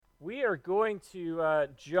We are going to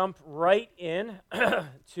jump right in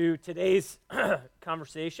to today's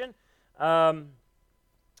conversation.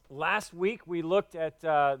 Last week we looked at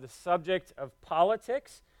the subject of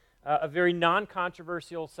politics, a very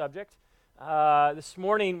non-controversial subject. This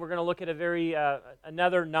morning we're going to look at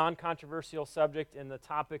another non-controversial subject in the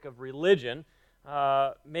topic of religion.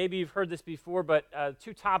 Maybe you've heard this before, but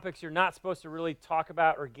two topics you're not supposed to really talk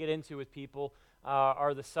about or get into with people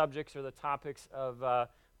are the subjects or the topics of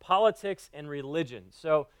politics and religion.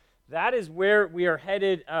 So that is where we are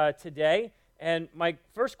headed today. And my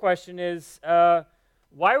first question is, why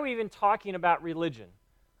are we even talking about religion?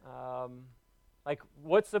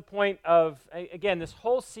 What's the point of, again, this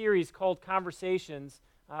whole series called Conversations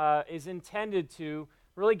is intended to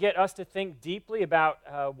really get us to think deeply about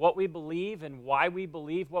what we believe and why we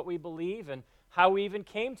believe what we believe and how we even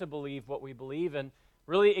came to believe what we believe, and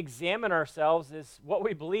really examine ourselves as what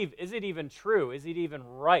we believe. Is it even true? Is it even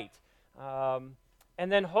right?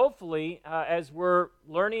 And then hopefully, as we're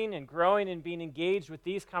learning and growing and being engaged with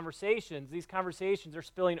these conversations are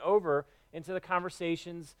spilling over into the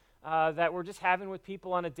conversations that we're just having with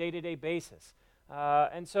people on a day-to-day basis.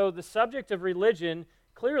 And so the subject of religion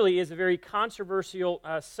clearly is a very controversial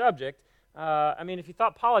subject. If you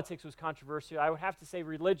thought politics was controversial, I would have to say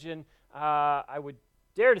religion, I would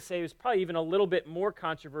dare to say, it was probably even a little bit more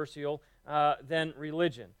controversial than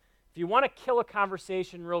religion. If you want to kill a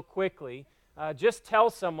conversation real quickly, just tell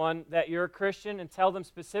someone that you're a Christian and tell them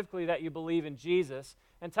specifically that you believe in Jesus,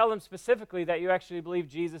 and tell them specifically that you actually believe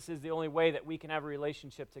Jesus is the only way that we can have a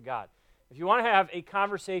relationship to God. If you want to have a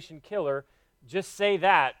conversation killer, just say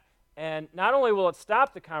that, and not only will it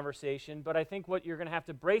stop the conversation, but I think what you're going to have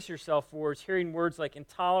to brace yourself for is hearing words like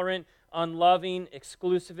intolerant, unloving,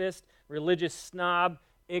 exclusivist, religious snob,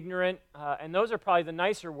 ignorant, and those are probably the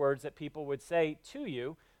nicer words that people would say to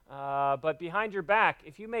you. But behind your back,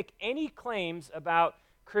 if you make any claims about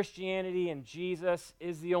Christianity and Jesus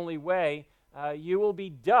is the only way, you will be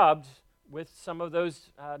dubbed with some of those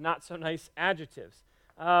not so nice adjectives.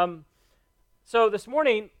 So this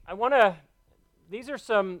morning, these are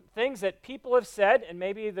some things that people have said, and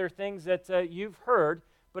maybe they're things that you've heard,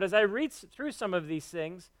 but as I read through some of these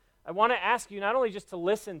things, I want to ask you not only just to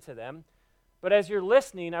listen to them, but as you're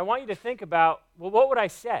listening, I want you to think about, well, what would I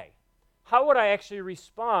say? How would I actually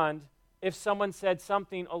respond if someone said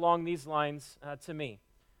something along these lines to me?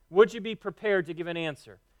 Would you be prepared to give an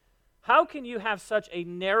answer? How can you have such a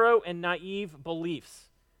narrow and naive beliefs?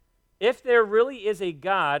 If there really is a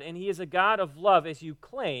God, and he is a God of love as you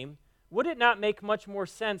claim, would it not make much more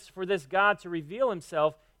sense for this God to reveal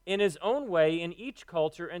himself in his own way in each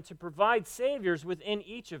culture and to provide saviors within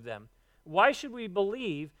each of them? Why should we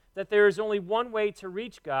believe that there is only one way to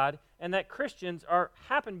reach God and that Christians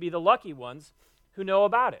happen to be the lucky ones who know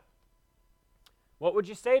about it? What would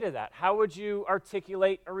you say to that? How would you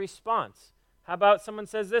articulate a response? How about someone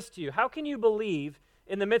says this to you? How can you believe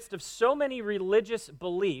in the midst of so many religious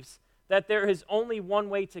beliefs that there is only one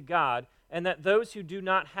way to God and that those who do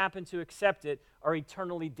not happen to accept it are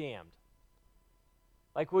eternally damned?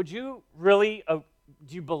 Would you really, do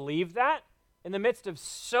you believe that? In the midst of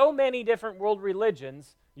so many different world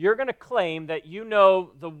religions, you're going to claim that you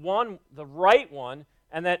know the right one,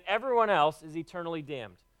 and that everyone else is eternally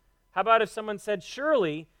damned. How about if someone said,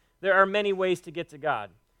 surely there are many ways to get to God.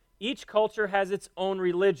 Each culture has its own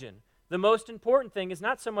religion. The most important thing is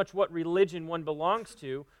not so much what religion one belongs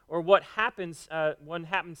to or what one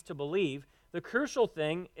happens to believe. The crucial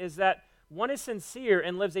thing is that one is sincere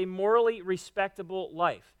and lives a morally respectable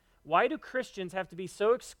life. Why do Christians have to be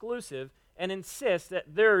so exclusive and insist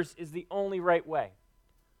that theirs is the only right way?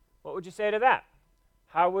 What would you say to that?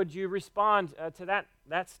 How would you respond to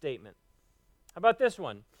that statement? How about this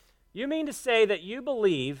one? You mean to say that you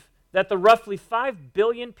believe that the roughly 5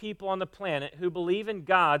 billion people on the planet who believe in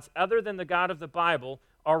gods other than the God of the Bible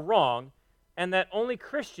are wrong, and that only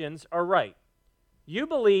Christians are right? You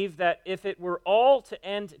believe that if it were all to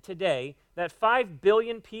end today, that 5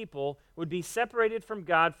 billion people would be separated from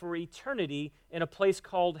God for eternity in a place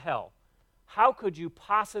called hell. How could you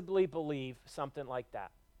possibly believe something like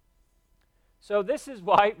that? So this is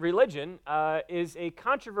why religion is a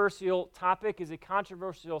controversial topic, is a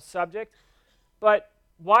controversial subject. But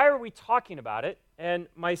why are we talking about it? And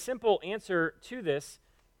my simple answer to this,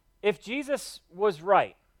 if Jesus was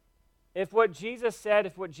right, if what Jesus said,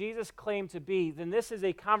 if what Jesus claimed to be, then this is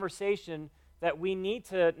a conversation that we need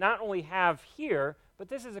to not only have here, but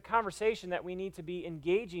this is a conversation that we need to be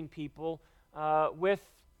engaging people with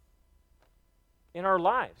in our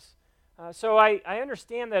lives. So I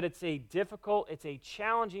understand that it's a difficult, it's a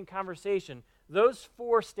challenging conversation. Those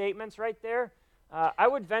four statements right there, I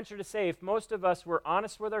would venture to say if most of us were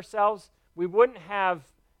honest with ourselves, we wouldn't have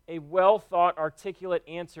a well-thought, articulate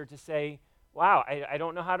answer to say, wow, I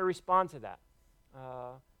don't know how to respond to that.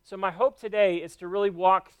 So my hope today is to really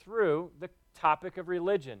walk through the topic of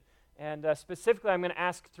religion. And specifically, I'm going to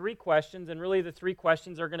ask 3 questions, and really the 3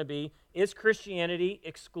 questions are going to be, is Christianity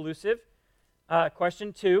exclusive?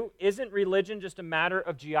 Question 2, isn't religion just a matter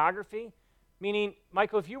of geography? Meaning,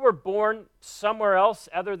 Michael, if you were born somewhere else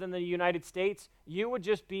other than the United States, you would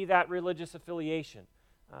just be that religious affiliation.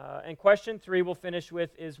 And question 3 we'll finish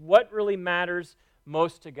with is, what really matters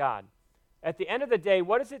most to God? At the end of the day,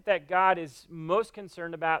 what is it that God is most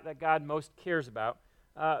concerned about, that God most cares about?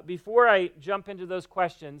 Before I jump into those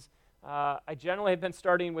questions, I generally have been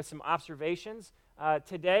starting with some observations.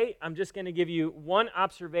 Today, I'm just going to give you one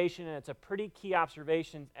observation, and it's a pretty key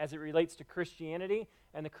observation as it relates to Christianity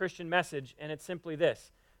and the Christian message, and it's simply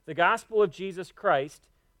this. The gospel of Jesus Christ,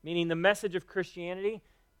 meaning the message of Christianity,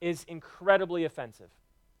 is incredibly offensive.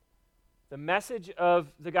 The message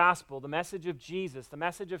of the gospel, the message of Jesus, the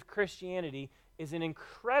message of Christianity is an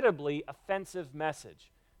incredibly offensive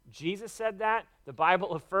message. Jesus said that. The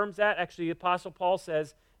Bible affirms that. Actually, the Apostle Paul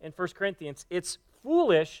says in 1 Corinthians, it's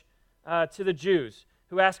foolish to the Jews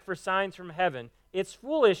who ask for signs from heaven. It's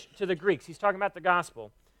foolish to the Greeks. He's talking about the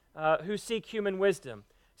gospel, who seek human wisdom.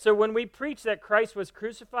 So when we preach that Christ was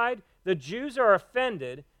crucified, the Jews are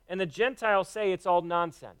offended, and the Gentiles say it's all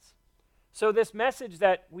nonsense. So this message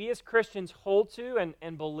that we as Christians hold to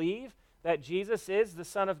and believe, that Jesus is the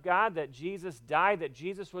Son of God, that Jesus died, that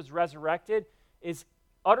Jesus was resurrected, is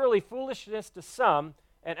utterly foolishness to some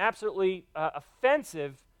and absolutely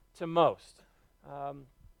offensive to most.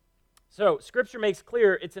 So Scripture makes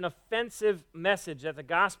clear it's an offensive message, that the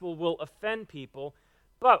gospel will offend people.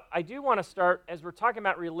 But I do want to start, as we're talking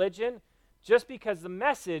about religion, just because the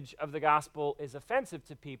message of the gospel is offensive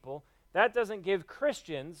to people, that doesn't give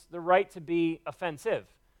Christians the right to be offensive.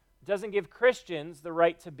 It doesn't give Christians the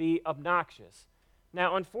right to be obnoxious.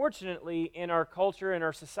 Now, unfortunately, in our culture, in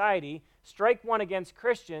our society, strike one against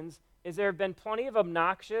Christians is there have been plenty of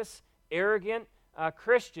obnoxious, arrogant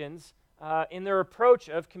Christians in their approach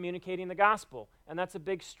of communicating the gospel, and that's a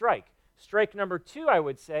big strike. Strike number 2, I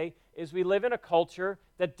would say, is we live in a culture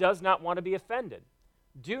that does not want to be offended.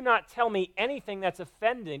 Do not tell me anything that's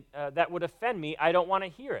offending, that would offend me. I don't want to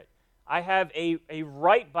hear it. I have a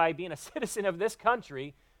right by being a citizen of this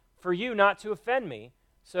country for you not to offend me,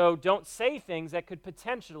 so don't say things that could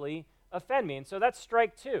potentially offend me. And so that's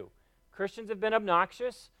strike 2. Christians have been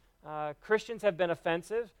obnoxious. Christians have been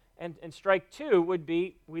offensive. And strike 2 would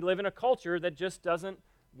be we live in a culture that just doesn't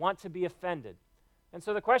want to be offended. And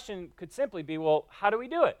so the question could simply be, well, how do we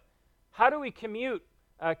do it? How do we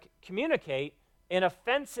communicate an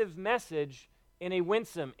offensive message in a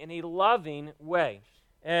winsome, in a loving way?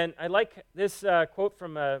 And I like this quote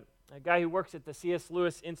from a guy who works at the C.S.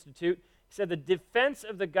 Lewis Institute. He said, the defense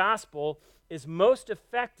of the gospel is most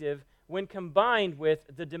effective when combined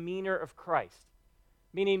with the demeanor of Christ.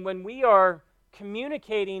 Meaning when we are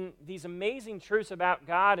communicating these amazing truths about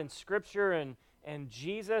God and Scripture and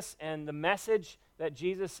Jesus and the message that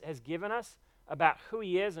Jesus has given us about who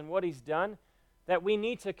he is and what he's done, that we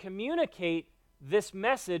need to communicate this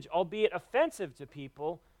message, albeit offensive to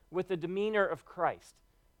people, with the demeanor of Christ.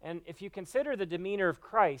 And if you consider the demeanor of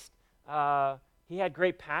Christ, he had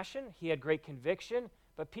great passion, he had great conviction,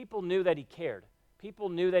 but people knew that he cared. People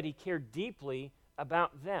knew that he cared deeply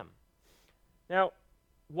about them. Now,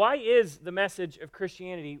 why is the message of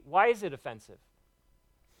Christianity, why is it offensive?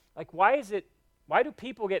 Like, why do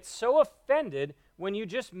people get so offended when you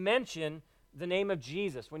just mention the name of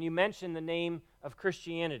Jesus, when you mention the name of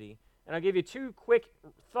Christianity? And I'll give you 2 quick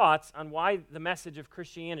thoughts on why the message of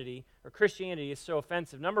Christianity, or Christianity, is so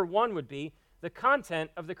offensive. Number 1 would be the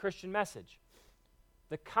content of the Christian message.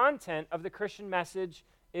 The content of the Christian message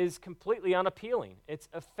is completely unappealing. It's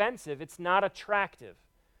offensive. It's not attractive.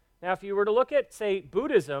 Now, if you were to look at, say,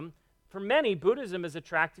 Buddhism, for many, Buddhism is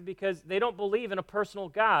attractive because they don't believe in a personal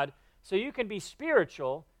God. So you can be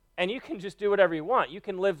spiritual, and you can just do whatever you want. You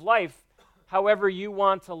can live life however you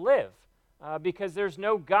want to live because there's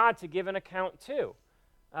no God to give an account to.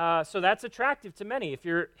 So that's attractive to many. If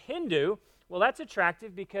you're Hindu, well, that's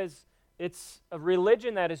attractive because it's a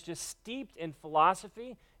religion that is just steeped in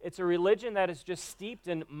philosophy. It's a religion that is just steeped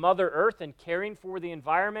in Mother Earth and caring for the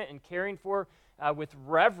environment and caring for, with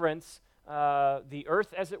reverence, the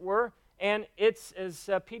earth, as it were. And it's, as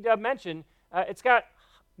P-Dub mentioned, it's got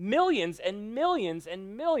millions and millions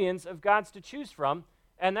and millions of gods to choose from,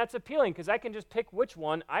 and that's appealing because I can just pick which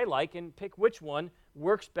one I like and pick which one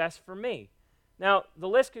works best for me. Now, the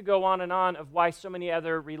list could go on and on of why so many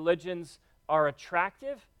other religions are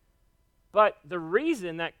attractive, But the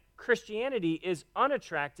reason that Christianity is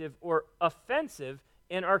unattractive or offensive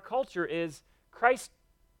in our culture is Christ.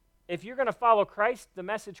 If you're going to follow Christ, the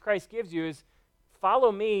message Christ gives you is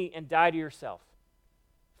follow me and die to yourself.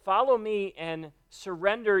 Follow me and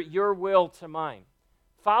surrender your will to mine.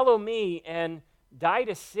 Follow me and die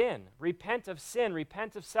to sin. Repent of sin.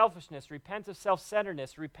 Repent of selfishness. Repent of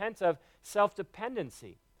self-centeredness. Repent of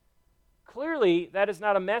self-dependency. Clearly, that is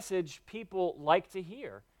not a message people like to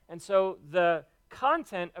hear. And so the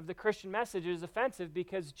content of the Christian message is offensive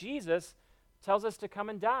because Jesus tells us to come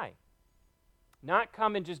and die. Not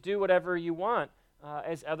come and just do whatever you want,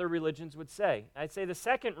 as other religions would say. I'd say the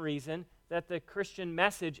second reason that the Christian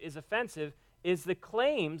message is offensive is the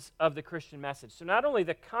claims of the Christian message. So not only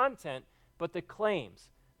the content, but the claims.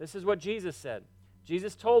 This is what Jesus said.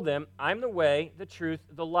 Jesus told them, I'm the way, the truth,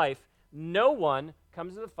 the life. No one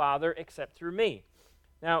comes to the Father except through me.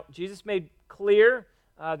 Now, Jesus made clear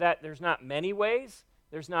that there's not many ways,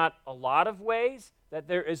 there's not a lot of ways, that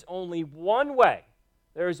there is only one way.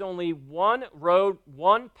 There is only one road,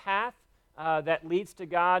 one path that leads to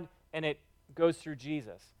God, and it goes through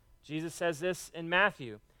Jesus. Jesus says this in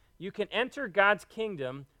Matthew. You can enter God's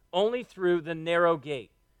kingdom only through the narrow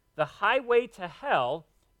gate. The highway to hell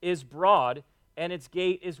is broad, and its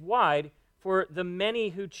gate is wide for the many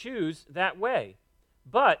who choose that way.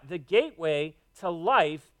 But the gateway to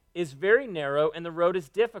life is very narrow, and the road is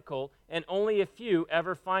difficult, and only a few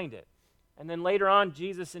ever find it. And then later on,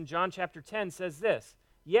 Jesus in John chapter 10 says this,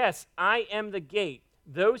 yes, I am the gate.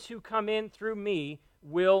 Those who come in through me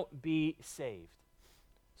will be saved.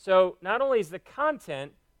 So not only is the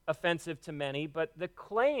content offensive to many, but the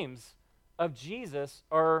claims of Jesus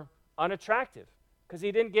are unattractive because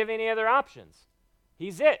he didn't give any other options.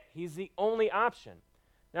 He's it. He's the only option.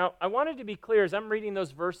 Now, I wanted to be clear as I'm reading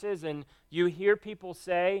those verses and you hear people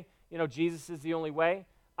say, Jesus is the only way.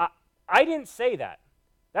 I didn't say that.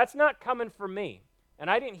 That's not coming from me. And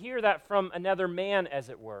I didn't hear that from another man, as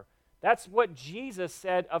it were. That's what Jesus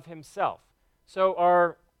said of himself. So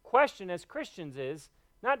our question as Christians is,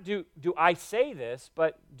 not do I say this,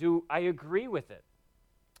 but do I agree with it?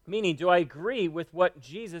 Meaning, do I agree with what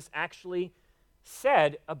Jesus actually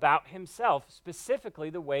said about himself, specifically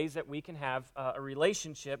the ways that we can have a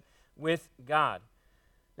relationship with God?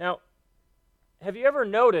 Now, have you ever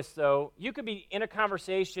noticed, though, you could be in a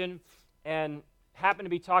conversation and happen to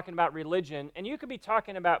be talking about religion, and you could be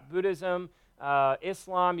talking about Buddhism,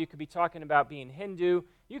 Islam, you could be talking about being Hindu,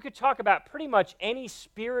 you could talk about pretty much any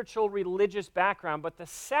spiritual religious background, but the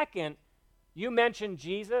second you mention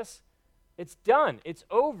Jesus, it's done, it's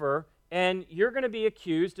over, and you're going to be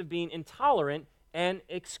accused of being intolerant and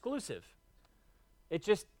exclusive. It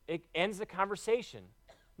ends the conversation.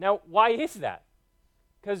 Now, why is that?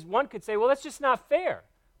 Because one could say, well, that's just not fair.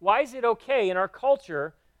 Why is it okay in our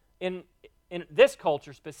culture, in this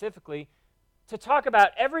culture specifically, to talk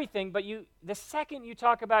about everything, but the second you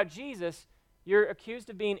talk about Jesus, you're accused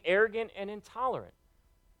of being arrogant and intolerant?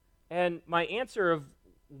 And my answer of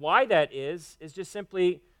why that is just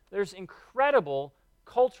simply there's incredible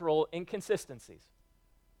cultural inconsistencies.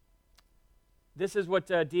 This is what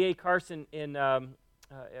D.A. Carson, in a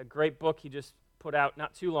great book he just put out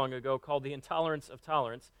not too long ago called The Intolerance of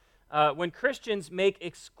Tolerance. When Christians make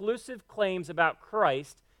exclusive claims about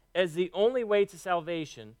Christ as the only way to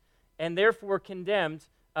salvation, and therefore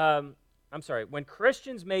when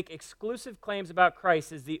Christians make exclusive claims about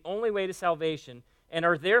Christ as the only way to salvation, and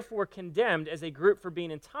are therefore condemned as a group for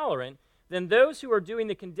being intolerant, then those who are doing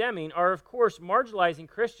the condemning are, of course, marginalizing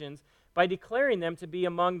Christians by declaring them to be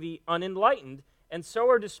among the unenlightened, and so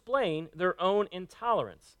are displaying their own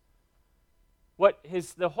intolerance.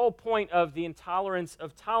 The whole point of the intolerance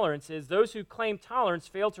of tolerance is those who claim tolerance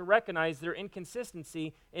fail to recognize their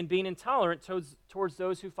inconsistency in being intolerant towards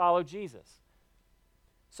those who follow Jesus.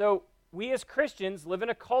 So we as Christians live in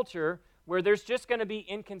a culture where there's just going to be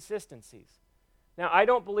inconsistencies. Now, I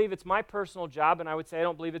don't believe it's my personal job, and I would say I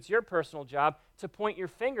don't believe it's your personal job to point your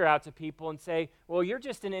finger out to people and say, well, you're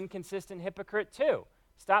just an inconsistent hypocrite too.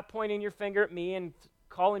 Stop pointing your finger at me and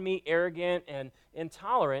calling me arrogant and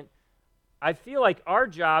intolerant. I feel like our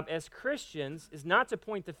job as Christians is not to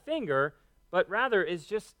point the finger, but rather is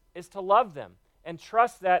to love them and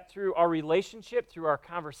trust that through our relationship, through our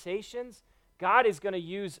conversations, God is going to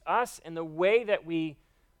use us in the way that we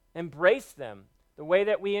embrace them, the way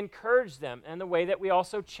that we encourage them, and the way that we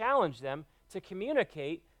also challenge them to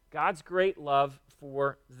communicate God's great love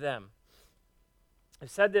for them.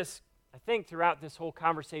 I've said this, I think, throughout this whole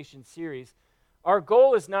conversation series. Our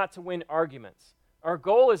goal is not to win arguments. Our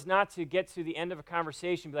goal is not to get to the end of a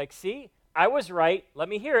conversation and be like, see, I was right, let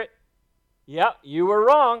me hear it. Yeah, you were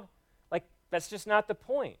wrong. Like, that's just not the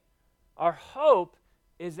point. Our hope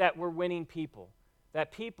is that we're winning people,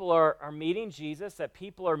 that people are meeting Jesus, that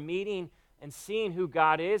people are meeting and seeing who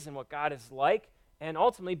God is and what God is like, and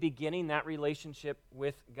ultimately beginning that relationship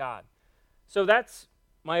with God. So that's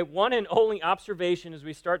my one and only observation as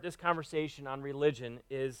we start this conversation on religion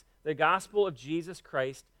is the gospel of Jesus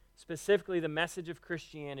Christ, specifically the message of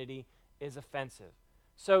Christianity, is offensive.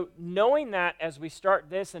 So knowing that as we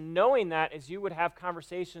start this, and knowing that as you would have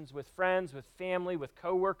conversations with friends, with family, with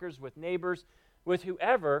coworkers, with neighbors, with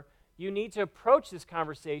whoever, you need to approach this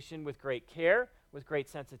conversation with great care, with great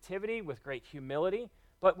sensitivity, with great humility.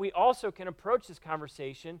 But we also can approach this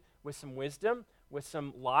conversation with some wisdom, with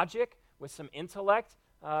some logic, with some intellect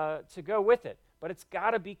to go with it. But it's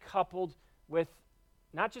got to be coupled with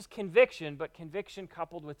not just conviction, but conviction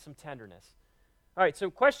coupled with some tenderness. All right,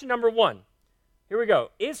 so question number 1. Here we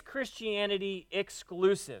go. Is Christianity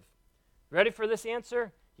exclusive? Ready for this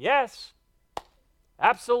answer? Yes.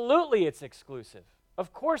 Absolutely it's exclusive.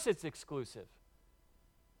 Of course it's exclusive.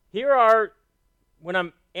 Here are, when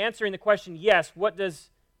I'm answering the question, yes, what does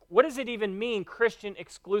it even mean, Christian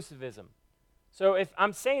exclusivism? So if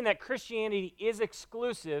I'm saying that Christianity is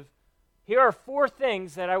exclusive, here are 4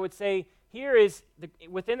 things that I would say here is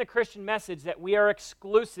within the Christian message that we are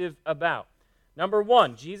exclusive about. Number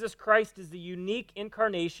 1, Jesus Christ is the unique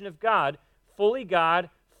incarnation of God, fully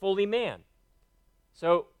man.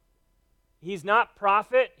 So he's not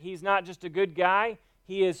prophet, he's not just a good guy,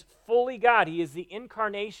 he is fully God. He is the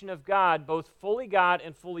incarnation of God, both fully God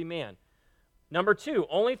and fully man. Number 2,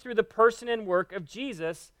 only through the person and work of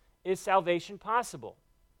Jesus is salvation possible.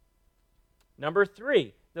 Number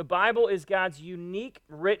 3, the Bible is God's unique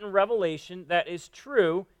written revelation that is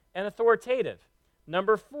true and authoritative.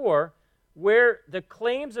 Number 4, where the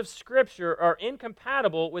claims of Scripture are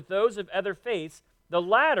incompatible with those of other faiths, the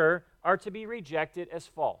latter are to be rejected as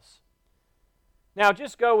false. Now,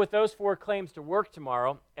 just go with those 4 claims to work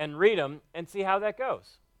tomorrow and read them and see how that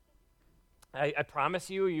goes. I promise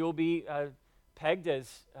you'll be pegged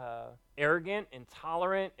as arrogant,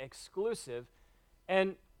 intolerant, exclusive.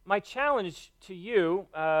 And my challenge to you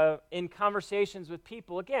in conversations with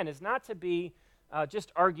people, again, is not to be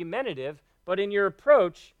just argumentative, but in your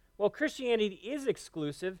approach, well, Christianity is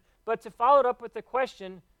exclusive, but to follow it up with the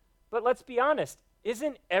question, but let's be honest,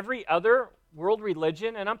 isn't every other world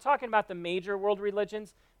religion, and I'm talking about the major world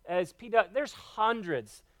religions, there's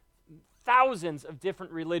hundreds, thousands of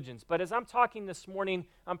different religions, but as I'm talking this morning,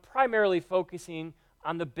 I'm primarily focusing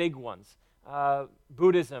on the big ones,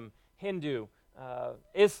 Buddhism, Hindu,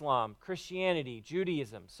 Islam, Christianity,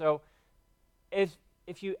 Judaism. So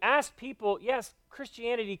if you ask people, yes,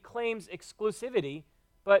 Christianity claims exclusivity,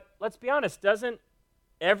 but let's be honest, isn't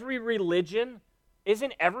every religion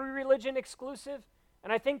exclusive?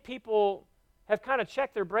 And I think people have kind of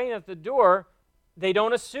checked their brain at the door. They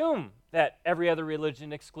don't assume that every other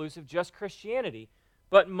religion is exclusive, just Christianity.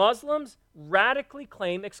 But Muslims radically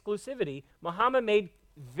claim exclusivity. Muhammad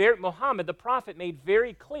the prophet made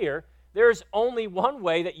very clear there is only one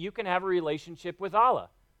way that you can have a relationship with Allah.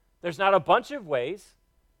 There's not a bunch of ways.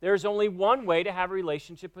 There's only one way to have a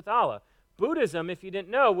relationship with Allah. Buddhism, if you didn't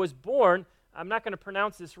know, was born, I'm not going to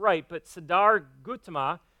pronounce this right, but Siddhartha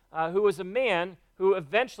Gautama, who was a man who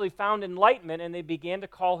eventually found enlightenment, and they began to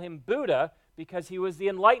call him Buddha because he was the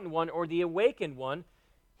enlightened one or the awakened one.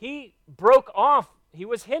 He broke off, he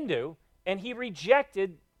was Hindu, and he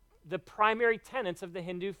rejected the primary tenets of the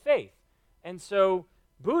Hindu faith. And so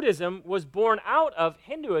Buddhism was born out of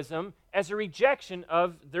Hinduism as a rejection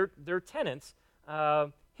of their tenets.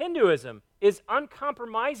 Hinduism is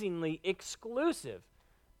uncompromisingly exclusive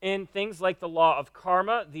in things like the law of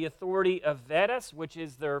karma, the authority of Vedas, which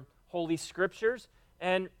is their holy scriptures,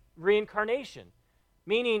 and reincarnation.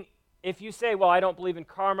 Meaning, if you say, well, I don't believe in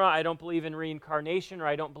karma, I don't believe in reincarnation, or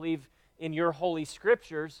I don't believe in your holy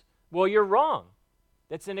scriptures, well, you're wrong.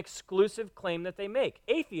 That's an exclusive claim that they make.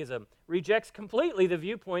 Atheism rejects completely the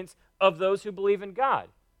viewpoints of those who believe in God.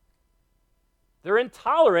 They're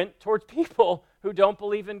intolerant towards people who don't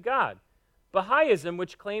believe in God. Baha'ism,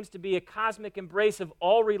 which claims to be a cosmic embrace of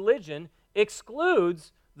all religion,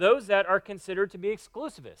 excludes those that are considered to be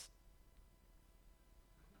exclusivist,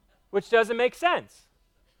 which doesn't make sense.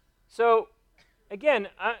 So, again,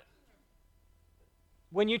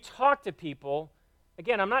 when you talk to people,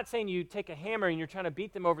 again, I'm not saying you take a hammer and you're trying to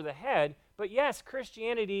beat them over the head, but yes,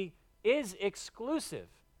 Christianity is exclusive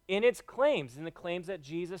in its claims, in the claims that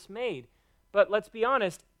Jesus made. But let's be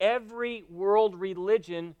honest, every world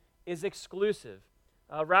religion is exclusive.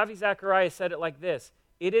 Ravi Zacharias said it like this: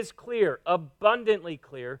 it is clear, abundantly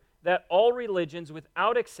clear, that all religions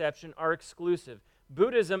without exception are exclusive.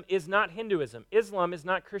 Buddhism is not Hinduism. Islam is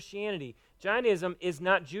not Christianity. Jainism is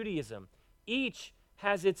not Judaism. Each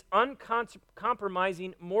has its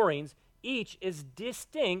uncompromising moorings. Each is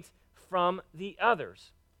distinct from the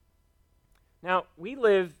others. Now, we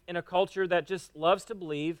live in a culture that just loves to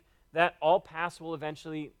believe that all paths will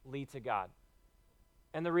eventually lead to God.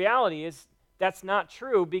 And the reality is that's not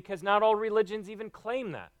true, because not all religions even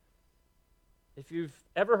claim that. If you've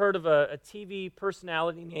ever heard of a TV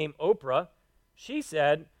personality named Oprah, she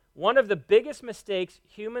said, one of the biggest mistakes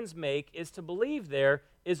humans make is to believe there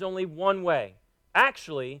is only one way.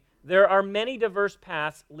 Actually, there are many diverse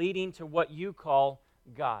paths leading to what you call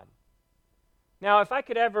God. Now, if I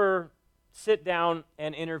could ever sit down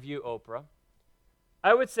and interview Oprah,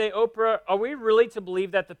 I would say, Oprah, are we really to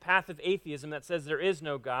believe that the path of atheism that says there is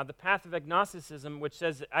no God, the path of agnosticism, which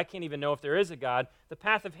says that I can't even know if there is a God, the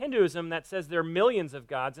path of Hinduism that says there are millions of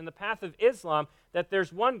gods, and the path of Islam that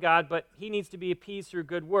there's one God, but he needs to be appeased through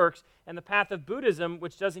good works, and the path of Buddhism,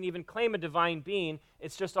 which doesn't even claim a divine being,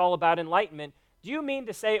 it's just all about enlightenment. Do you mean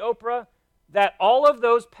to say, Oprah, that all of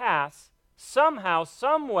those paths somehow,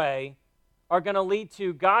 some way, are going to lead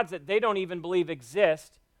to gods that they don't even believe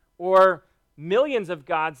exist, or millions of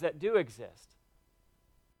gods that do exist?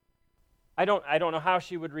 I don't know how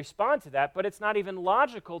she would respond to that, but it's not even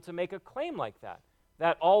logical to make a claim like that.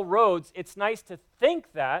 That all roads, it's nice to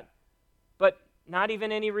think that, but not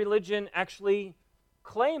even any religion actually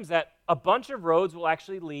claims that a bunch of roads will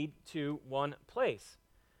actually lead to one place.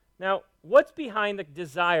 Now, what's behind the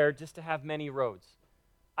desire just to have many roads?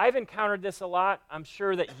 I've encountered this a lot. I'm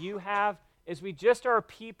sure that you have, is we just are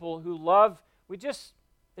people who love,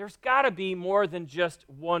 there's got to be more than just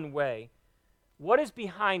one way. What is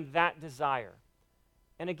behind that desire?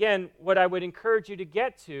 And again, what I would encourage you to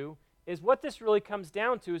get to is what this really comes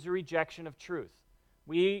down to is a rejection of truth.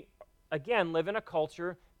 We, again, live in a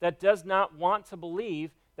culture that does not want to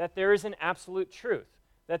believe that there is an absolute truth,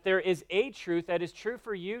 that there is a truth that is true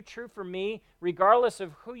for you, true for me, regardless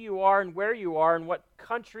of who you are and where you are and what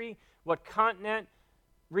country, what continent,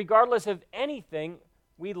 regardless of anything.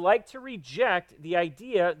 We like to reject the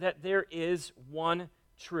idea that there is one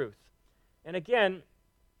truth. And again,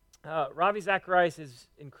 Ravi Zacharias is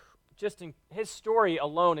his story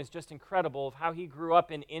alone is just incredible of how he grew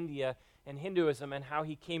up in India and Hinduism and how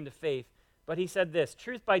he came to faith. But he said this,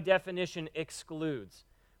 truth by definition excludes.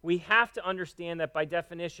 We have to understand that by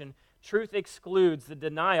definition, truth excludes the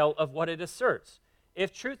denial of what it asserts.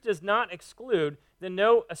 If truth does not exclude, then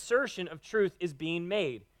no assertion of truth is being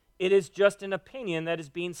made. It is just an opinion that is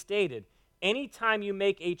being stated. Anytime you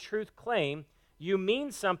make a truth claim, you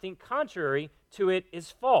mean something contrary to it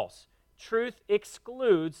is false. Truth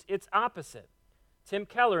excludes its opposite. Tim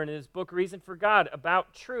Keller, in his book Reason for God,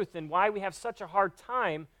 about truth and why we have such a hard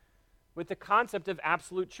time with the concept of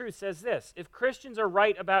absolute truth, says this, if Christians are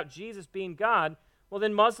right about Jesus being God, well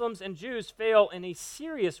then Muslims and Jews fail in a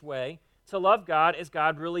serious way to love God as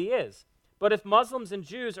God really is. But if Muslims and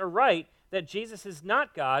Jews are right that Jesus is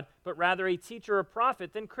not God, but rather a teacher or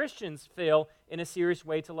prophet, then Christians fail in a serious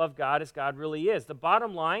way to love God as God really is. The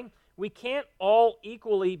bottom line, we can't all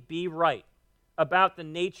equally be right about the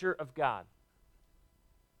nature of God.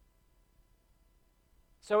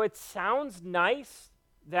 So it sounds nice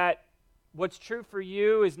that what's true for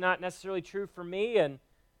you is not necessarily true for me, and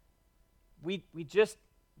we just,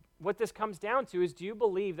 what this comes down to is, do you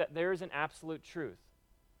believe that there is an absolute truth?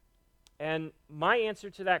 And my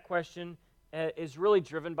answer to that question is really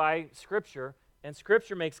driven by Scripture, and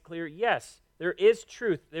Scripture makes clear, yes, there is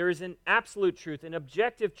truth. There is an absolute truth, an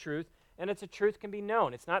objective truth, and it's a truth can be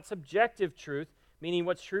known. It's not subjective truth, meaning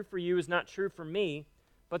what's true for you is not true for me,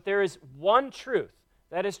 but there is one truth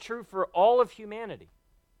that is true for all of humanity.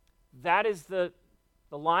 That is the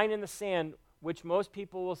line in the sand which most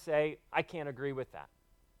people will say, I can't agree with that.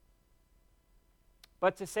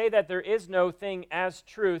 But to say that there is no thing as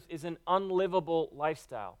truth is an unlivable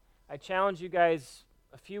lifestyle. I challenged you guys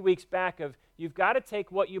a few weeks back of, you've got to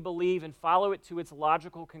take what you believe and follow it to its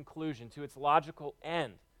logical conclusion, to its logical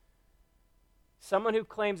end. Someone who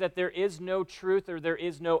claims that there is no truth or there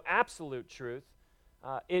is no absolute truth,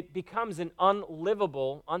 it becomes an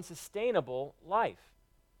unlivable, unsustainable life.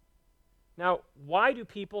 Now, why do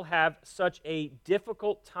people have such a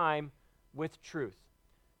difficult time with truth?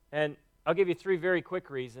 And I'll give you 3 very quick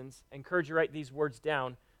reasons. I encourage you to write these words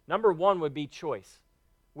down. Number 1 would be choice.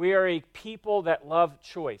 We are a people that love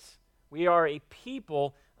choice. We are a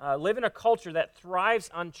people, live in a culture that thrives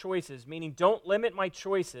on choices, meaning don't limit my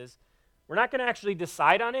choices. We're not going to actually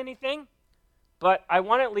decide on anything, but I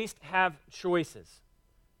want to at least have choices.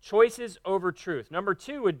 Choices over truth. Number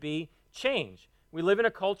 2 would be change. We live in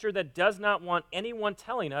a culture that does not want anyone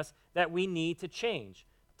telling us that we need to change.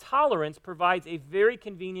 tolerance provides a very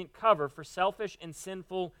convenient cover for selfish and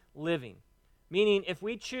sinful living. Meaning, if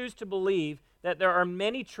we choose to believe that there are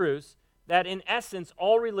many truths, that in essence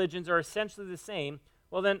all religions are essentially the same,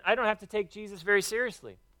 well then I don't have to take Jesus very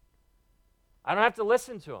seriously. I don't have to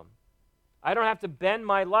listen to him. I don't have to bend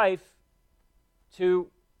my life to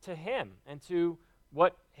him and to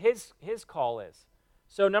what his call is.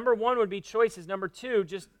 So number one would be choices. Number two,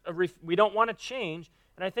 we don't want to change.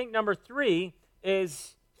 And I think number three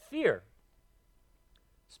is fear.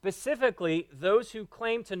 Specifically, those who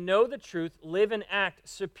claim to know the truth live and act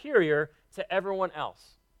superior to everyone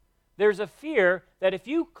else. There's a fear that if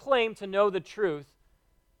you claim to know the truth,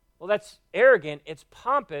 well, that's arrogant, it's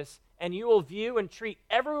pompous, and you will view and treat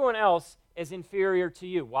everyone else as inferior to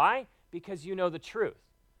you. Why? Because you know the truth.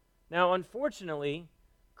 Now, unfortunately,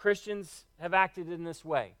 Christians have acted in this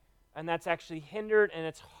way, and that's actually hindered and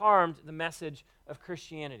it's harmed the message of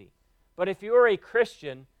Christianity. But if you are a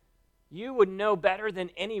Christian, you would know better than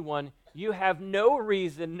anyone. You have no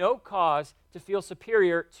reason, no cause to feel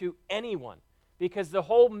superior to anyone, because the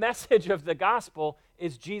whole message of the gospel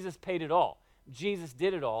is Jesus paid it all. Jesus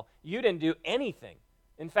did it all. You didn't do anything.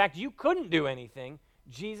 In fact, you couldn't do anything.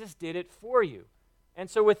 Jesus did it for you. And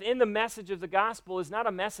so within the message of the gospel is not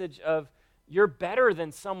a message of you're better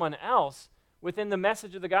than someone else. Within the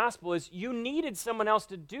message of the gospel is you needed someone else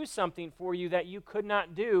to do something for you that you could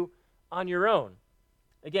not do on your own.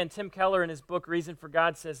 Again, Tim Keller in his book, Reason for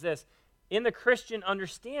God, says this: in the Christian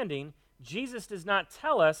understanding, Jesus does not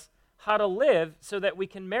tell us how to live so that we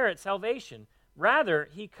can merit salvation. Rather,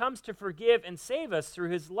 he comes to forgive and save us through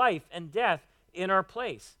his life and death in our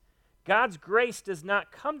place. God's grace does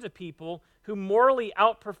not come to people who morally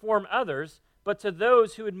outperform others, but to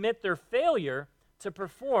those who admit their failure to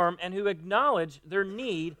perform and who acknowledge their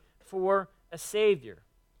need for a Savior.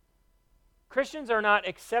 Christians are not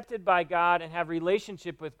accepted by God and have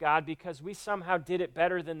relationship with God because we somehow did it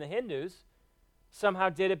better than the Hindus, somehow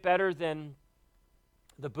did it better than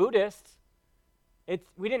the Buddhists.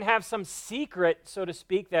 We didn't have some secret, so to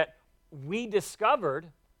speak, that we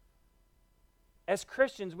discovered. As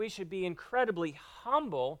Christians, we should be incredibly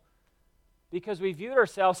humble because we viewed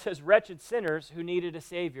ourselves as wretched sinners who needed a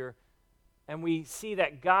Savior, and we see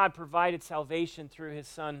that God provided salvation through his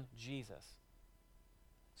Son, Jesus.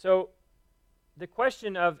 So, the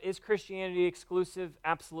question of, is Christianity exclusive?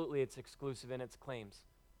 Absolutely, it's exclusive in its claims.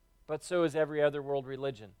 But so is every other world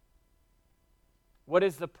religion. What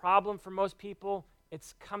is the problem for most people?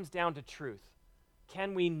 It comes down to truth.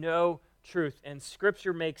 Can we know truth? And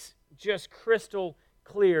Scripture makes just crystal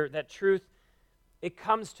clear that truth, it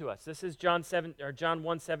comes to us. This is John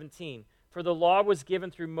 1:17. For the law was given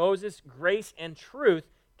through Moses, grace and truth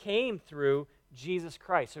came through Jesus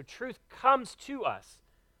Christ. So truth comes to us.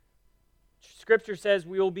 Scripture says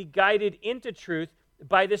we will be guided into truth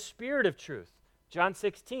by the Spirit of truth. John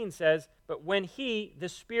 16 says, but when he, the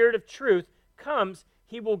Spirit of truth, comes,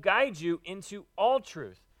 he will guide you into all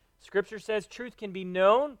truth. Scripture says truth can be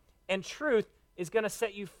known, and truth is going to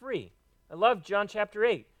set you free. I love John chapter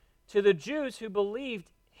 8. To the Jews who believed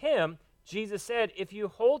him, Jesus said, if you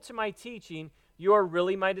hold to my teaching, you are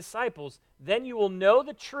really my disciples. Then you will know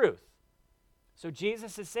the truth. So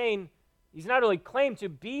Jesus is saying, he's not only claimed to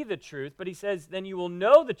be the truth, but he says, then you will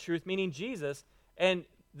know the truth, meaning Jesus, and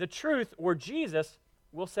the truth, or Jesus,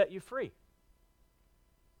 will set you free.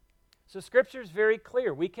 So Scripture is very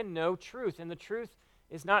clear. We can know truth, and the truth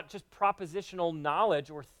is not just propositional knowledge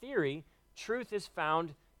or theory. Truth is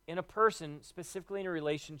found in a person, specifically in a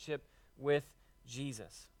relationship with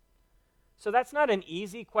Jesus. So that's not an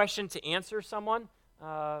easy question to answer someone,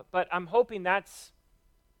 but I'm hoping that's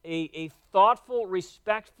a thoughtful,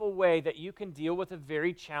 respectful way that you can deal with a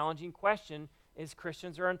very challenging question is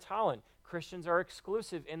Christians are intolerant. Christians are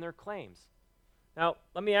exclusive in their claims. Now,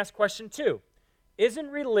 let me ask question 2. Isn't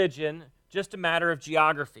religion just a matter of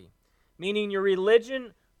geography? Meaning your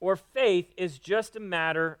religion or faith is just a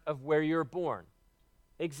matter of where you're born.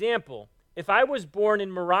 Example, if I was born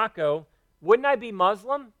in Morocco, wouldn't I be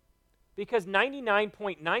Muslim? Because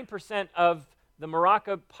 99.9% of the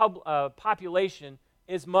Morocco population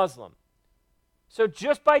is Muslim. So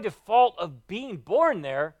just by default of being born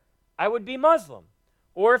there, I would be Muslim.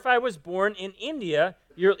 Or if I was born in India,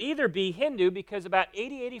 you'll either be Hindu because about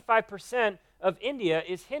 80-85% of India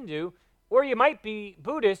is Hindu, or you might be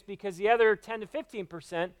Buddhist because the other 10 to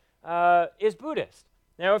 15% is Buddhist.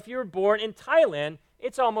 Now, if you were born in Thailand,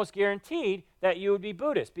 it's almost guaranteed that you would be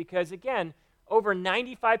Buddhist because, again, over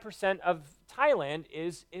 95% of Thailand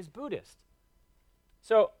is Buddhist.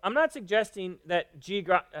 So I'm not suggesting that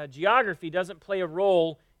geography doesn't play a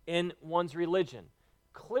role in one's religion.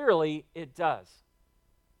 Clearly, it does.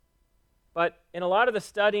 But in a lot of the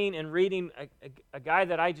studying and reading, a guy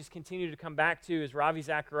that I just continue to come back to is Ravi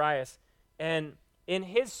Zacharias. And in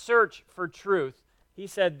his search for truth, he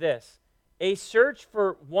said this: a search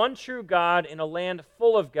for one true God in a land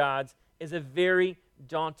full of gods is a very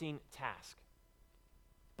daunting task.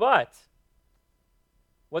 But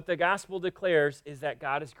what the gospel declares is that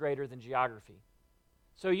God is greater than geography.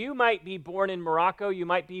 So you might be born in Morocco, you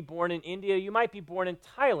might be born in India, you might be born in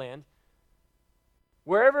Thailand.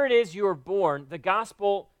 Wherever it is you are born, the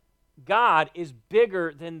gospel, God is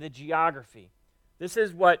bigger than the geography. This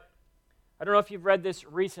is what, I don't know if you've read this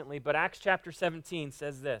recently, but Acts chapter 17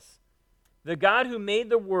 says this: the God who made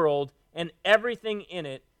the world and everything in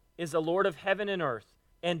it is the Lord of heaven and earth,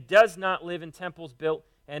 and does not live in temples built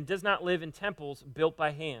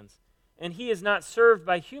by hands. And he is not served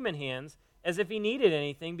by human hands as if he needed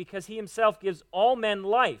anything, because he himself gives all men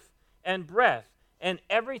life and breath and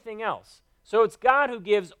everything else. So it's God who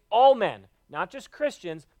gives all men, not just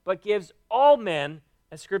Christians, but gives all men,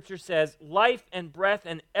 as Scripture says, life and breath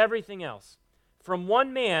and everything else. From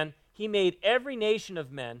one man he made every nation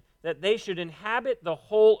of men, that they should inhabit the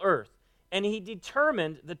whole earth. And he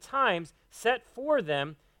determined the times set for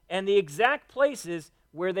them and the exact places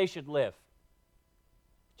where they should live.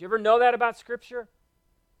 Do you ever know that about Scripture?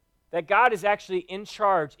 That God is actually in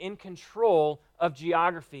charge, in control of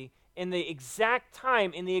geography, in the exact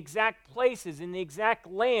time, in the exact places, in the exact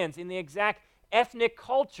lands, in the exact ethnic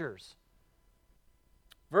cultures.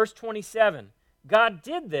 Verse 27, God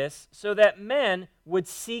did this so that men would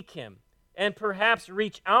seek him and perhaps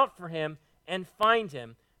reach out for him and find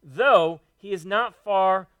him, though he is not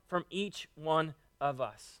far from each one of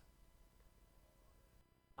us.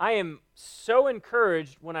 I am so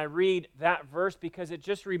encouraged when I read that verse, because it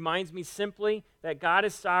just reminds me simply that God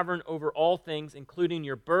is sovereign over all things, including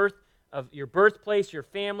your birth, of your birthplace, your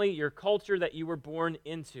family, your culture that you were born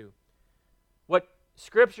into. What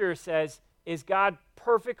Scripture says is God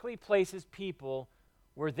perfectly places people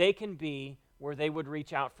where they can be, where they would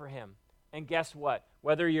reach out for him. And guess what?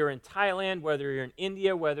 Whether you're in Thailand, whether you're in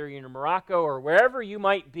India, whether you're in Morocco, or wherever you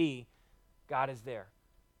might be, God is there.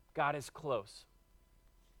 God is close.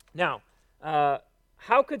 Now,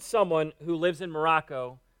 how could someone who lives in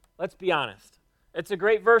Morocco, let's be honest, it's a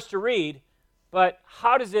great verse to read, but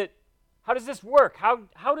how does this work?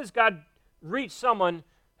 How does God reach someone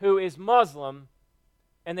who is Muslim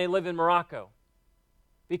and they live in Morocco?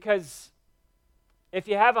 Because if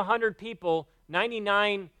you have 100 people,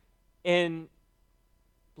 99 in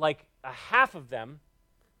like a half of them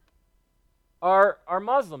are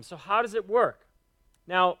Muslims. So how does it work?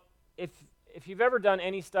 Now, if you've ever done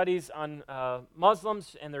any studies on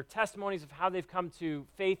Muslims and their testimonies of how they've come to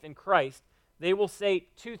faith in Christ, they will say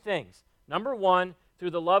two things. Number one,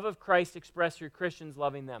 through the love of Christ expressed through Christians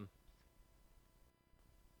loving them.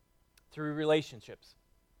 Through relationships.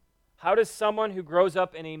 How does someone who grows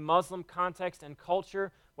up in a Muslim context and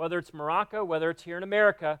culture, whether it's Morocco, whether it's here in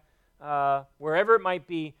America, wherever it might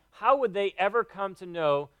be, how would they ever come to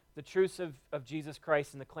know the truths of Jesus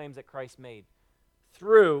Christ and the claims that Christ made?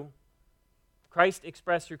 Through Christ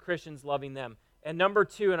expressed through Christians loving them. And number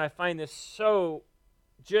two, and I find this so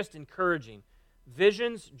just encouraging,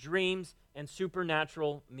 visions, dreams, and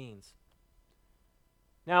supernatural means.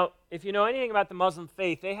 Now, if you know anything about the Muslim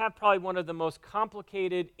faith, they have probably one of the most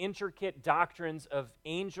complicated, intricate doctrines of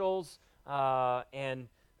angels and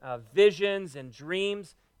visions and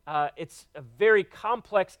dreams. It's a very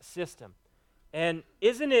complex system. And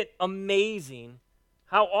isn't it amazing,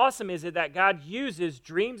 how awesome is it that God uses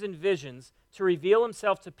dreams and visions to reveal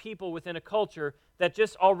himself to people within a culture that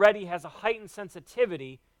just already has a heightened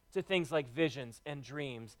sensitivity to things like visions and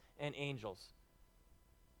dreams and angels.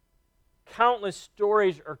 Countless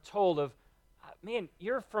stories are told of, man,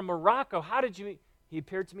 you're from Morocco. How did you? He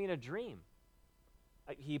appeared to me in a dream.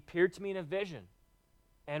 He appeared to me in a vision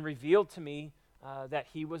and revealed to me that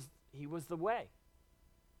he was the way.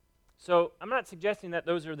 So I'm not suggesting that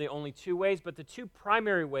those are the only two ways, but the two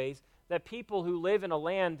primary ways that people who live in a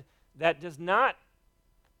land that does not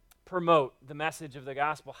promote the message of the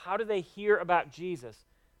gospel, how do they hear about Jesus?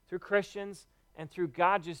 Through Christians and through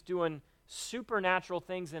God just doing supernatural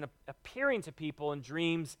things and appearing to people in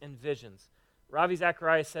dreams and visions. Ravi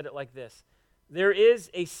Zacharias said it like this: there is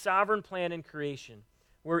a sovereign plan in creation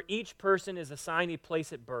where each person is assigned a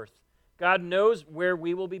place at birth. God knows where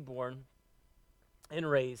we will be born and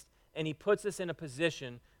raised, and he puts us in a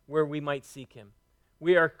position where we might seek him.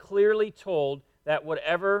 We are clearly told that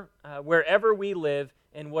wherever we live,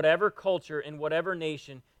 in whatever culture, in whatever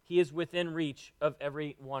nation, he is within reach of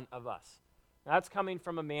every one of us. Now, that's coming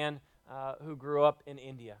from a man who grew up in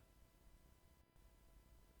India.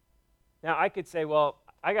 Now, I could say, well,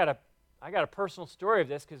 I got I got a personal story of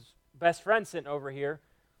this because best friend sitting over here,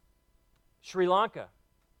 Sri Lanka,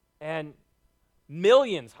 and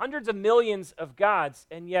millions, hundreds of millions of gods,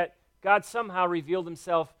 and yet God somehow revealed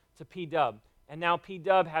himself to P-Dub. And now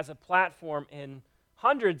P-Dub has a platform in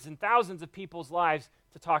hundreds and thousands of people's lives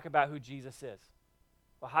to talk about who Jesus is.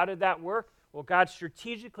 Well, how did that work? Well, God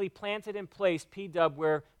strategically planted in place P-Dub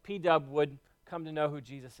where P-Dub would come to know who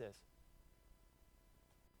Jesus is.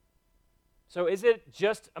 So is it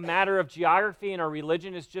just a matter of geography and our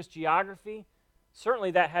religion is just geography?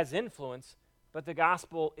 Certainly that has influence, but the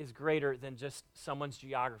gospel is greater than just someone's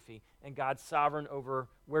geography, and God's sovereign over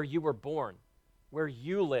where you were born, where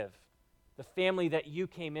you live, the family that you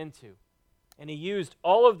came into. And he used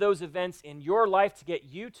all of those events in your life to get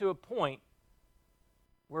you to a point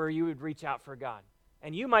where you would reach out for God.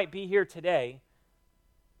 And you might be here today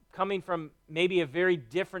coming from maybe a very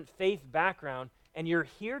different faith background, and you're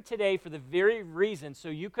here today for the very reason so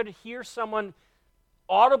you could hear someone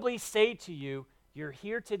audibly say to you, you're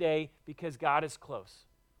here today because God is close.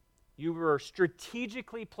 You were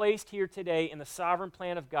strategically placed here today in the sovereign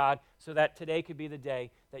plan of God so that today could be the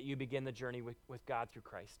day that you begin the journey with God through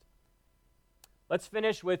Christ. Let's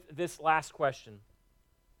finish with this last question.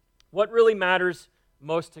 What really matters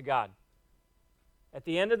most to God? At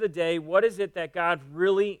the end of the day, what is it that God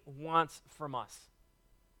really wants from us?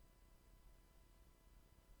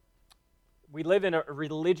 We live in a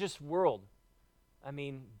religious world. I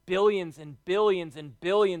mean, billions and billions and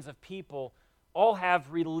billions of people all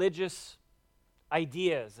have religious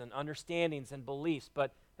ideas and understandings and beliefs.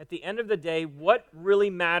 But at the end of the day, what really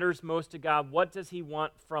matters most to God? What does he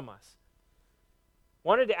want from us?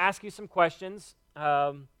 Wanted to ask you some questions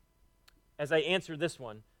as I answer this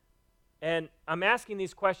one. And I'm asking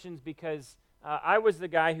these questions because I was the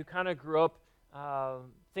guy who kind of grew up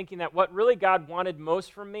thinking that what really God wanted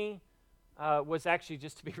most from me was actually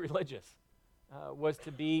just to be religious, was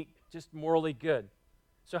to be just morally good.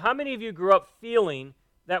 So how many of you grew up feeling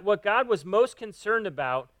that what God was most concerned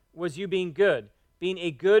about was you being good, being a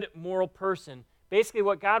good moral person? Basically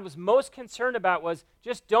what God was most concerned about was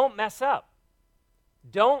just don't mess up.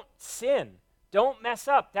 Don't sin. Don't mess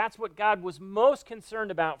up. That's what God was most concerned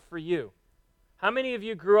about for you. How many of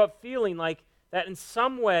you grew up feeling like that in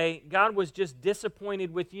some way God was just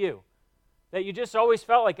disappointed with you? That you just always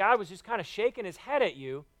felt like God was just kind of shaking his head at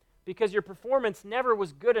you because your performance never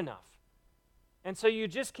was good enough. And so you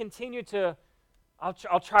just continue to, I'll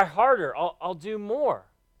try harder, I'll do more.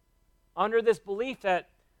 Under this belief that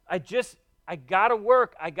I got to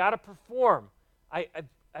work, I got to perform,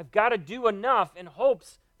 I've got to do enough in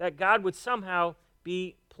hopes that God would somehow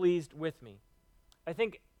be pleased with me. I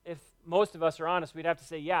think if most of us are honest, we'd have to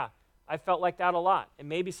say, yeah, I felt like that a lot. And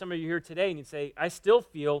maybe some of you here today and you'd say, I still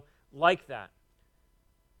feel like that.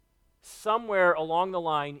 Somewhere along the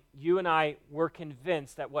line, you and I were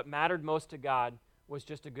convinced that what mattered most to God was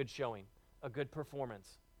just a good showing, a good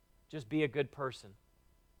performance, just be a good person.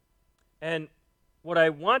 And what I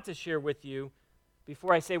want to share with you,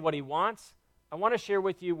 before I say what he wants, I want to share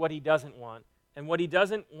with you what he doesn't want. And what he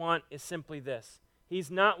doesn't want is simply this. He's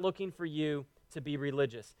not looking for you to be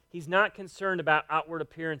religious. He's not concerned about outward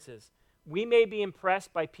appearances. We may be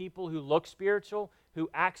impressed by people who look spiritual, who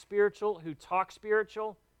act spiritual, who talk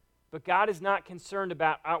spiritual, but God is not concerned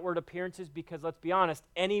about outward appearances because, let's be honest,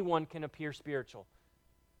 anyone can appear spiritual.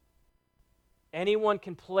 Anyone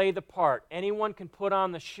can play the part. Anyone can put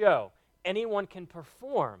on the show. Anyone can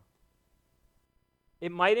perform.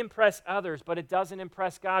 It might impress others, but it doesn't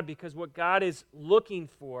impress God because what God is looking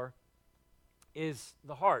for is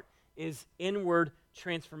the heart, is inward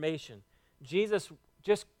transformation. Jesus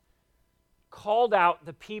just called out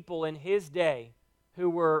the people in his day who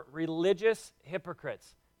were religious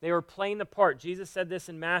hypocrites. They were playing the part. Jesus said this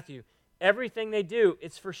in Matthew. Everything they do,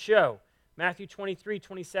 it's for show. Matthew 23,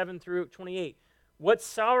 27 through 28. What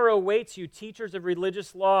sorrow awaits you, teachers of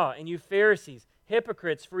religious law, and you Pharisees,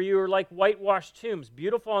 hypocrites, for you are like whitewashed tombs,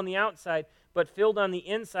 beautiful on the outside, but filled on the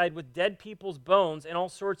inside with dead people's bones and all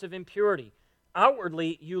sorts of impurity.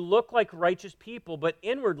 Outwardly, you look like righteous people, but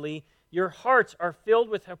inwardly, your hearts are filled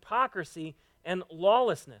with hypocrisy and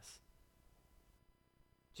lawlessness.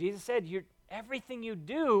 Jesus said, everything you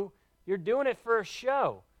do, you're doing it for a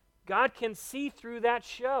show. God can see through that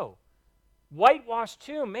show. Whitewashed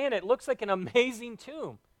tomb, man, it looks like an amazing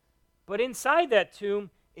tomb. But inside that tomb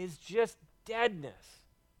is just deadness.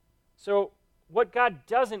 So what God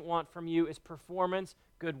doesn't want from you is performance,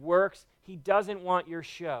 good works. He doesn't want your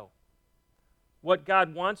show. What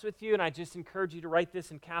God wants with you, and I just encourage you to write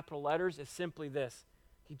this in capital letters, is simply this.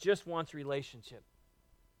 He just wants relationship.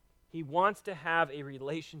 He wants to have a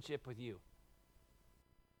relationship with you.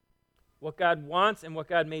 What God wants and what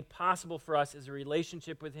God made possible for us is a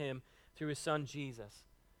relationship with him through his son Jesus.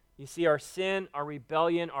 You see, our sin, our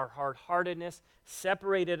rebellion, our hard-heartedness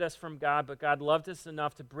separated us from God, but God loved us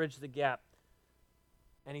enough to bridge the gap,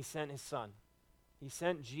 and he sent his son. He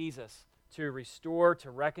sent Jesus to restore,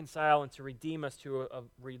 to reconcile, and to redeem us to a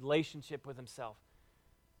relationship with himself.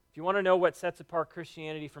 If you want to know what sets apart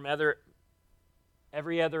Christianity from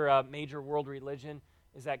every other major world religion,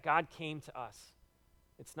 is that God came to us.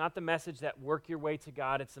 It's not the message that work your way to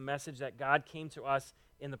God. It's the message that God came to us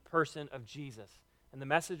in the person of Jesus. And the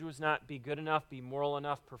message was not be good enough, be moral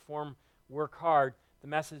enough, perform, work hard. The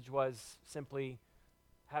message was simply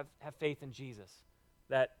have faith in Jesus,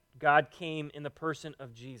 that God came in the person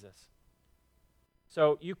of Jesus.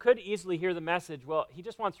 So you could easily hear the message, well, he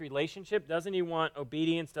just wants relationship. Doesn't he want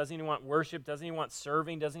obedience? Doesn't he want worship? Doesn't he want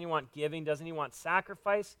serving? Doesn't he want giving? Doesn't he want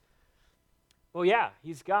sacrifice? Well, yeah,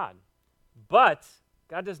 he's God. But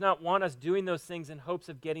God does not want us doing those things in hopes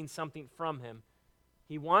of getting something from him.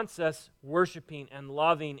 He wants us worshiping and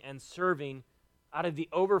loving and serving out of the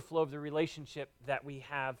overflow of the relationship that we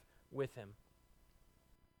have with him.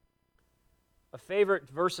 A favorite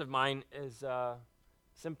verse of mine is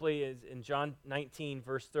simply in John 19,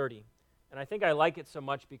 verse 30. And I think I like it so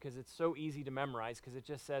much because it's so easy to memorize, because it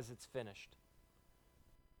just says it's finished.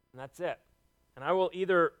 And that's it. And I will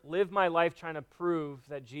either live my life trying to prove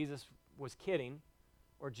that Jesus was kidding,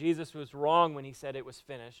 or Jesus was wrong when he said it was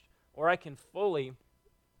finished, or I can fully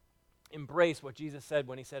embrace what Jesus said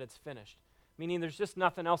when he said it's finished. Meaning there's just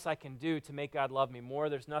nothing else I can do to make God love me more.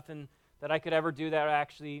 There's nothing that I could ever do that would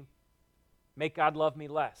actually make God love me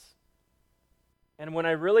less. And when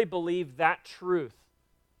I really believe that truth,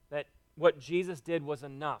 that what Jesus did was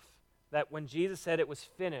enough, that when Jesus said it was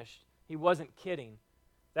finished, he wasn't kidding,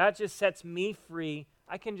 that just sets me free.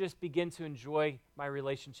 I can just begin to enjoy my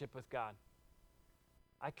relationship with God.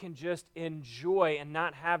 I can just enjoy and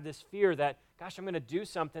not have this fear that, gosh, I'm going to do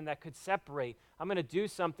something that could separate. I'm going to do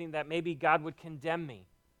something that maybe God would condemn me.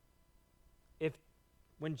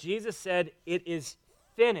 When Jesus said, it is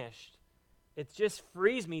finished, it just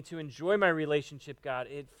frees me to enjoy my relationship with God.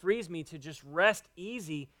 It frees me to just rest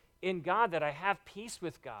easy in God, that I have peace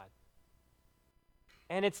with God.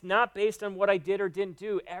 And it's not based on what I did or didn't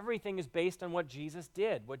do. Everything is based on what Jesus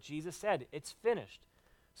did, what Jesus said. It's finished.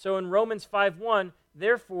 So in Romans 5:1,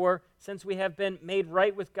 therefore, since we have been made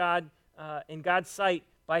right with God in God's sight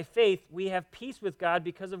by faith, we have peace with God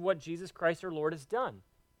because of what Jesus Christ our Lord has done.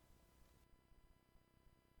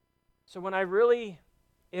 So when I really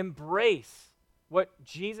embrace what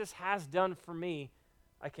Jesus has done for me,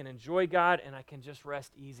 I can enjoy God and I can just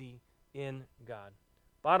rest easy in God.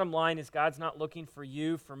 Bottom line is, God's not looking for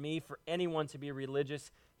you, for me, for anyone to be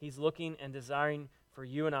religious. He's looking and desiring for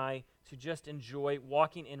you and I to just enjoy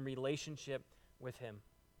walking in relationship with him.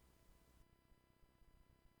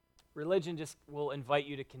 Religion just will invite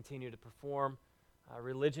you to continue to perform.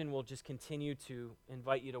 Religion will just continue to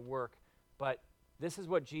invite you to work. But this is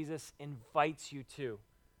what Jesus invites you to.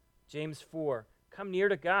 James 4, come near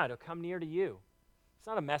to God, or come near to you. It's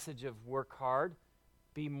not a message of work hard,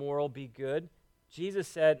 be moral, be good. Jesus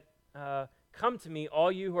said, come to me,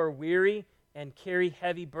 all you who are weary and carry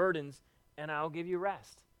heavy burdens, and I'll give you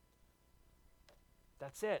rest.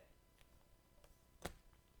 That's it.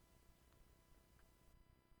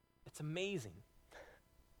 It's amazing.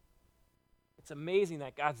 It's amazing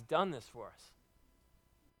that God's done this for us.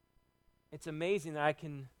 It's amazing that I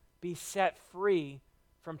can be set free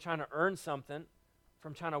from trying to earn something,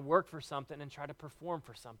 from trying to work for something and try to perform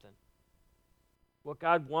for something. What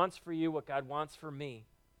God wants for you, what God wants for me,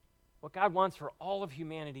 what God wants for all of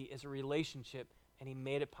humanity is a relationship, and he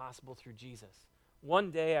made it possible through Jesus.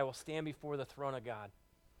 One day I will stand before the throne of God.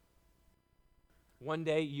 One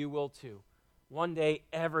day you will too. One day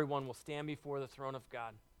everyone will stand before the throne of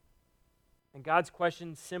God. And God's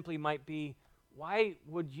question simply might be, why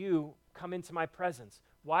would you come into my presence?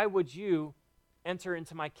 Why would you enter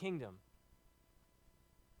into my kingdom?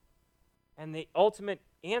 And the ultimate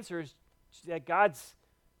answer is that God's,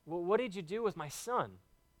 well, what did you do with my son?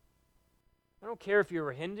 I don't care if you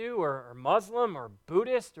were Hindu or Muslim or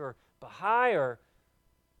Buddhist or Baha'i, or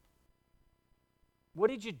what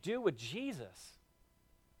did you do with Jesus?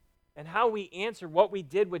 And how we answer what we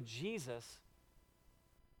did with Jesus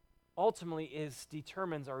ultimately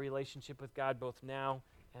determines our relationship with God both now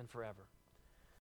and forever.